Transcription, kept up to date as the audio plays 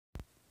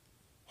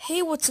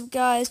Hey, what's up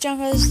guys,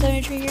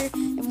 John73 here,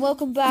 and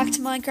welcome back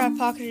to Minecraft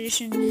Pocket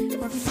Edition.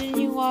 We're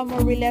continuing on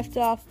where we left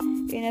off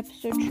in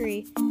episode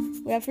 3.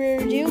 Without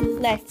further ado,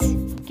 let's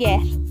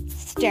get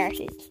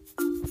started.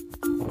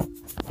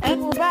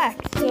 And we're back,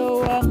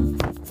 so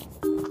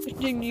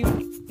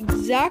continuing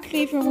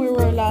exactly from where we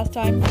were last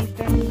time,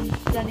 me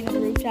standing on the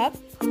rooftop.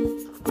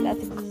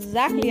 That's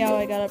exactly how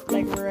I got up,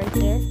 like right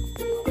there.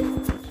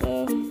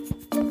 So,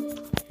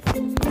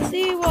 let's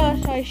see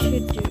what I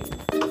should do.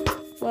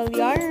 Well,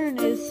 the iron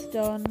is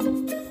done.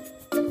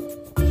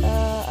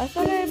 I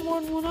thought I had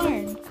more than one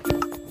iron.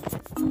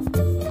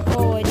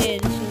 Oh, I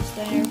did. It's just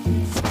iron.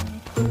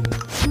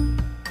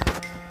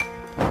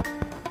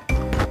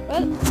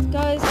 Well,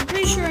 guys, I'm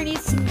pretty sure I need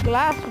some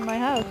glass in my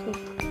house.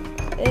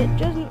 It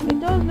does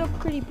look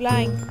pretty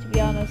blank, to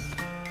be honest.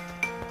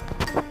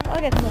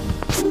 I'll get some.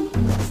 So,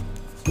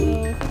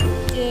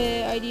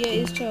 the idea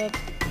is to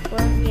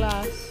burn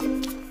glass.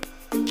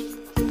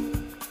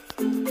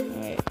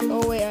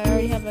 Oh wait, I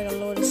already have like a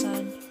load of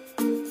sand.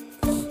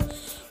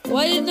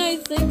 Why didn't I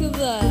think of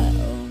that?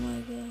 Oh my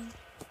god.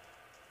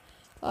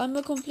 I'm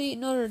a complete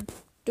another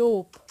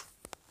dope.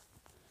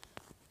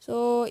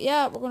 So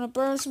yeah, we're gonna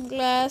burn some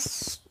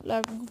glass,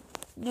 like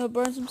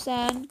burn some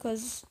sand,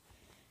 cause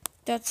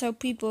that's how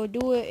people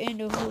do it in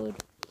the hood.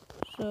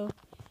 So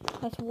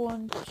that's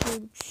 1,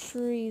 2,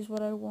 3 is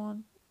what I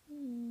want.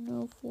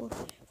 No, 4,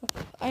 5.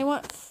 I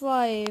want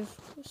 5.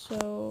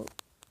 So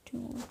 2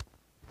 more.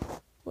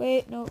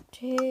 Wait, no,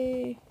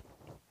 There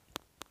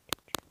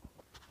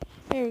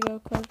we go,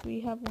 because we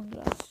have one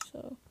glass,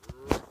 so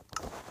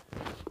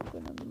I'm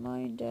gonna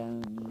mine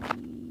down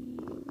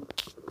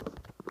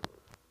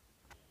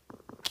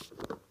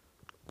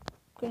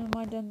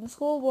this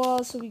whole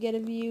wall so we get a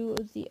view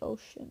of the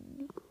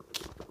ocean.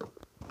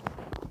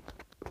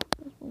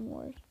 There's one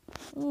more.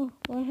 Oh,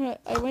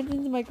 I went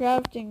into my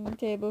crafting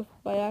table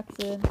by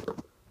accident.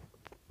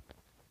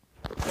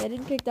 Yeah, I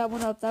didn't pick that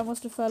one up. That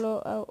must have fell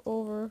out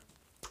over.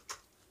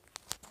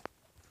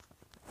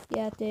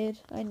 Yeah, it did.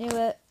 I knew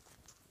it.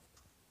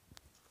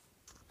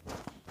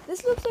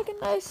 This looks like a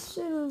nice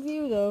little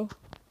view, though,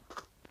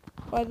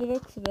 by the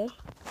looks of it.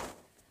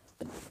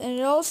 And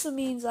it also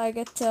means I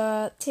get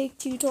to take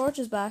 2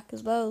 torches back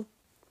as well,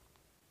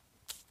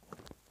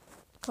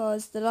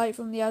 because the light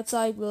from the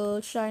outside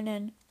will shine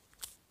in.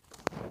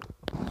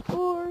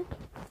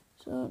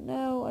 So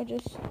now I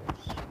just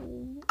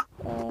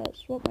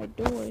swap my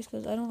doors,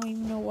 because I don't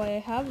even know why I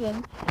have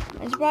them.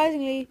 And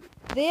surprisingly,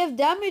 they have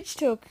damage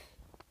took.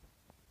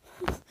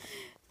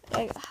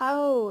 Like,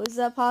 how is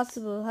that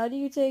possible? How do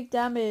you take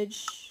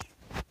damage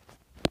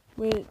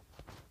with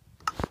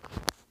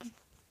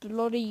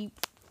bloody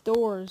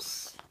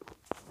doors?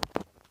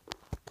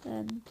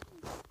 And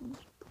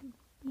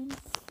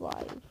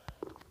 5.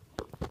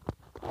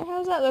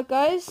 How's that look,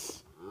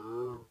 guys?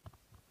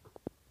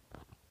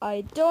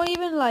 I don't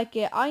even like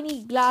it. I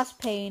need glass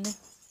pane.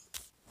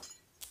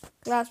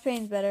 Glass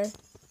pane's better.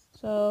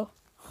 So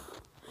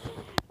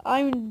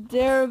I'm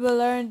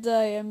terrible, aren't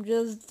I? I'm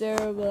just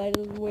terrible. I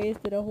just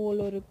wasted a whole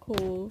load of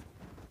coal.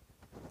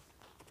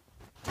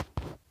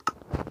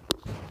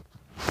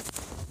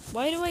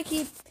 Why do I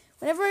keep...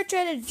 Whenever I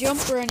try to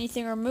jump or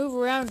anything or move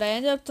around, I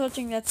end up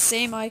touching that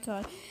same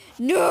icon.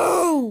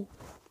 No!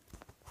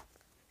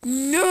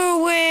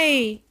 No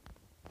way!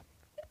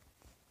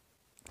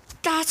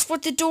 That's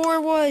what the door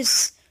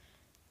was!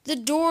 The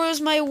door is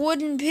my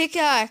wooden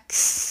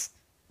pickaxe!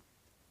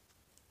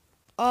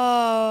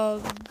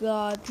 Oh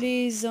god,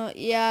 please don't...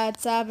 Yeah,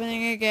 it's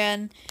happening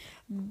again.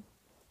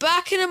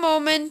 Back in a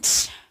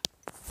moment.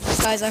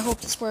 Guys, I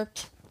hope this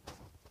worked.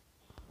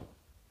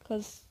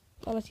 Because...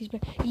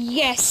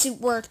 Yes,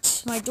 it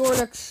worked. My door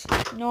looks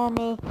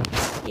normal.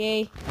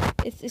 Yay.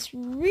 It's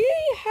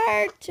really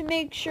hard to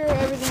make sure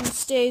everything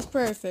stays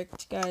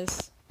perfect,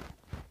 guys.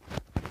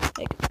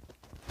 Like,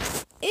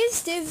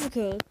 it's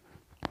difficult.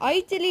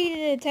 I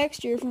deleted a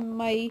texture from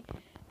my...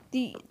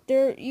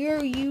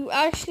 You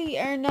actually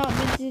are not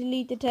meant to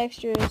delete the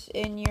textures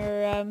in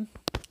your,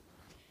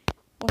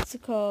 what's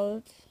it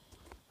called?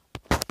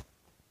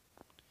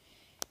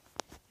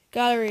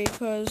 Gallery,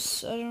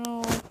 because I don't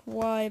know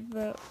why,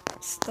 but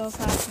stuff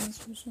happens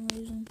for some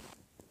reason.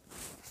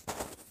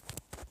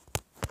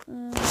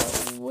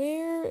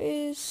 Where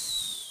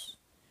is...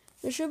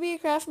 There should be a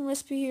crafting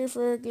recipe here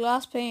for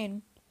glass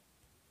pane.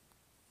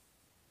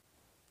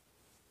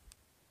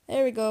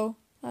 There we go.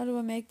 How do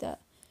I make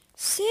that?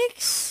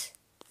 6?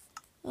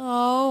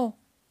 Oh.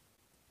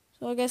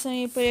 So I guess I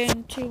need to put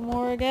in 2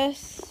 more, I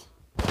guess.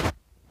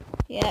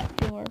 Yeah,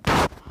 2 more.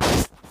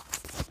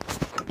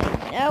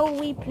 Now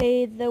we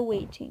play the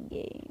waiting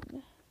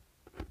game.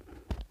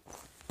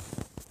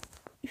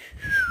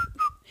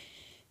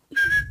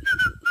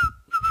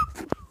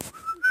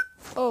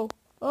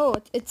 Oh,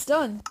 it's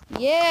done.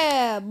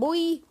 Yeah,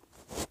 boy.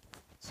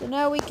 So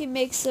now we can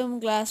make some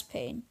glass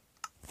pane.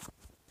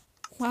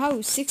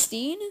 Wow,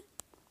 16?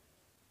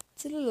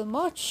 It's a little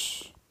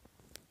much.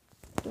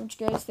 Don't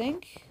you guys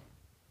think?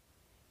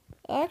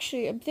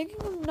 Actually, I'm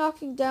thinking of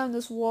knocking down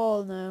this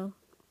wall now.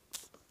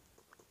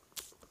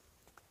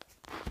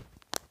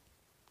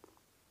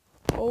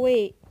 Oh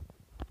wait.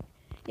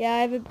 Yeah,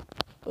 I have a...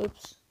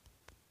 Oops.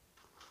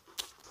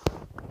 I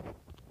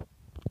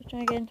was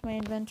trying to get into my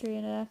inventory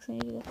and I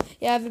accidentally did that.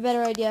 Yeah, I have a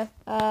better idea.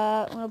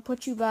 I'm gonna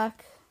put you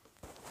back.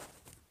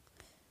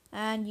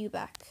 And you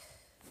back.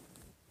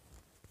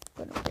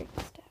 I'm gonna break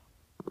this down.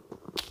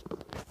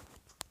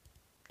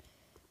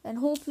 And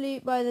hopefully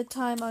by the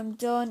time I'm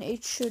done,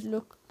 it should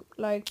look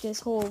like this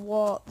whole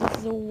wall. This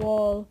is a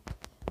wall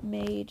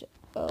made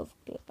of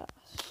glass.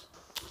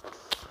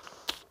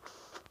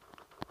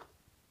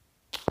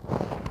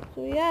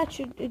 So yeah, it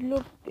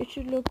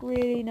should look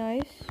really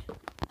nice.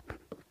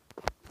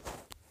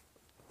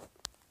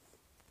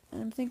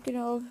 And I'm thinking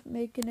of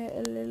making it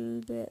a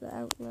little bit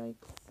out like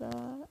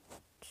that.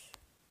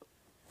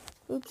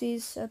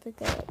 Oopsies, I picked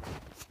that up.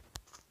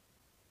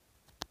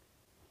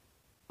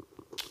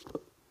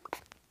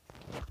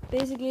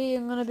 Basically,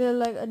 I'm gonna build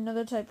like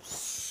another type of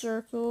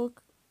circle.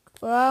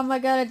 Oh my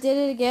god, I did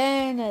it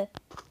again!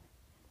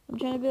 I'm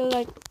trying to build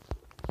like...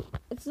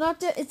 It's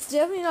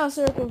definitely not a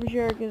circle for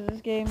sure, because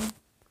this game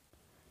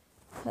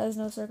has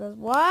no circles.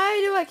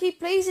 Why do I keep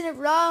placing it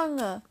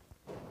wrong?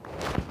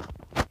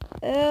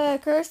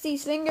 Curse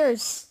these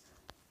fingers.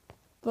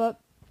 But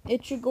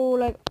it should go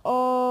like,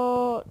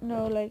 oh,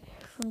 no, like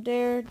from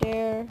there.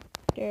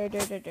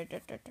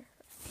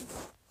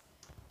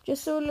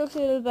 Just so it looks a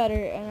little better.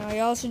 And I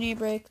also need to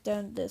break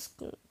down this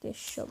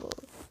shovel.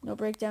 No,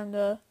 break down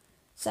the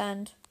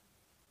sand.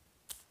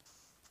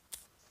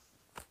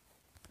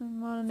 I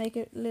want to make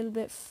it a little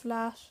bit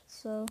flat,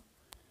 so.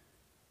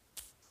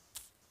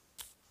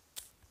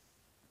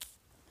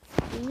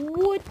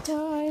 Wood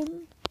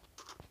time.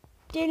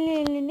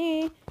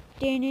 Batman.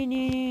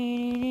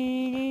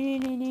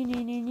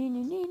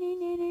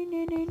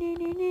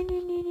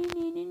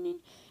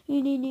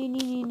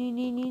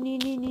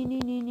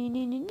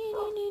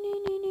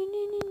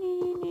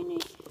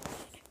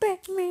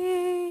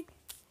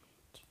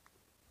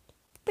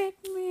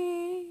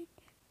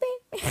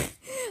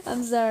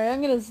 I'm sorry,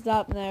 I'm gonna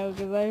stop now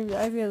because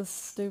I feel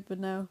stupid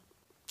now.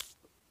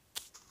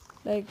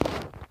 Like,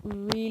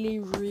 really,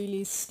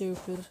 really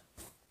stupid.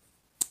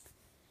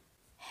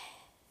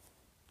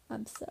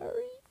 I'm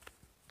sorry.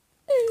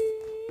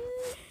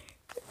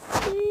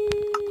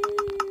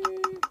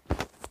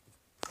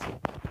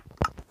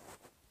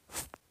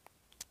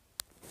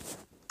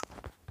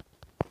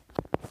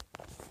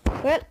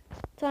 Well,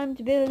 time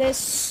to build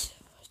this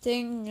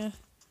thing. I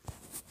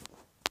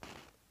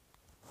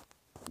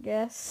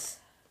guess.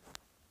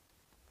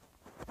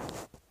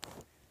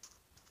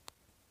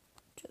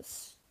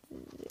 Just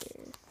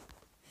there.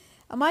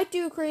 I might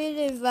do a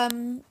creative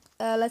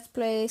let's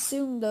play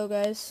soon though,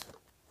 guys.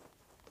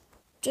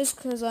 Just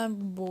cause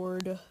I'm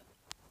bored.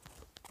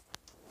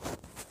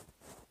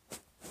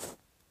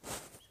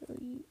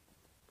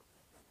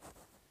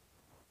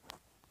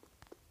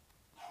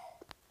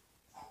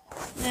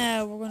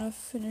 Now we're gonna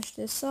finish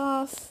this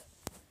off.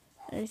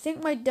 And I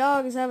think my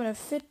dog is having a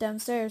fit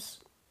downstairs.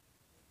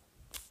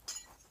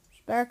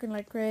 She's barking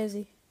like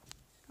crazy.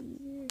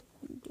 You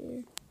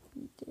there.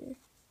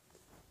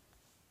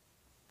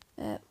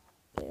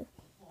 There.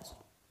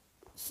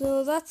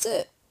 So that's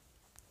it.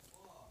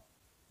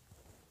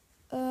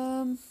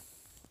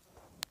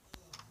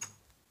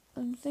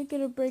 I'm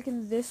thinking of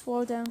breaking this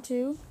wall down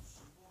too.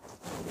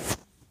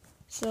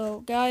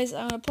 So guys,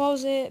 I'm gonna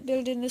pause it,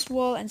 building this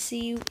wall, and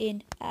see you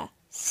in a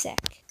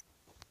sec.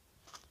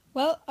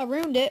 Well, I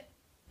ruined it.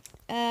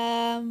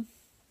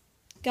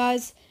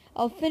 Guys,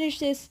 I'll finish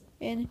this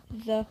in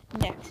the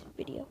next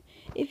video.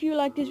 If you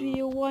like this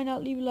video, why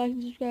not leave a like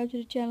and subscribe to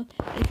the channel?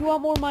 And if you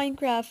want more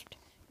Minecraft,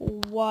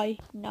 why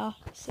not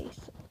say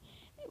so?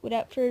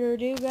 Without further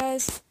ado,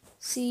 guys,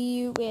 see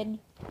you in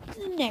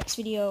the next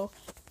video.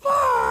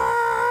 Bye!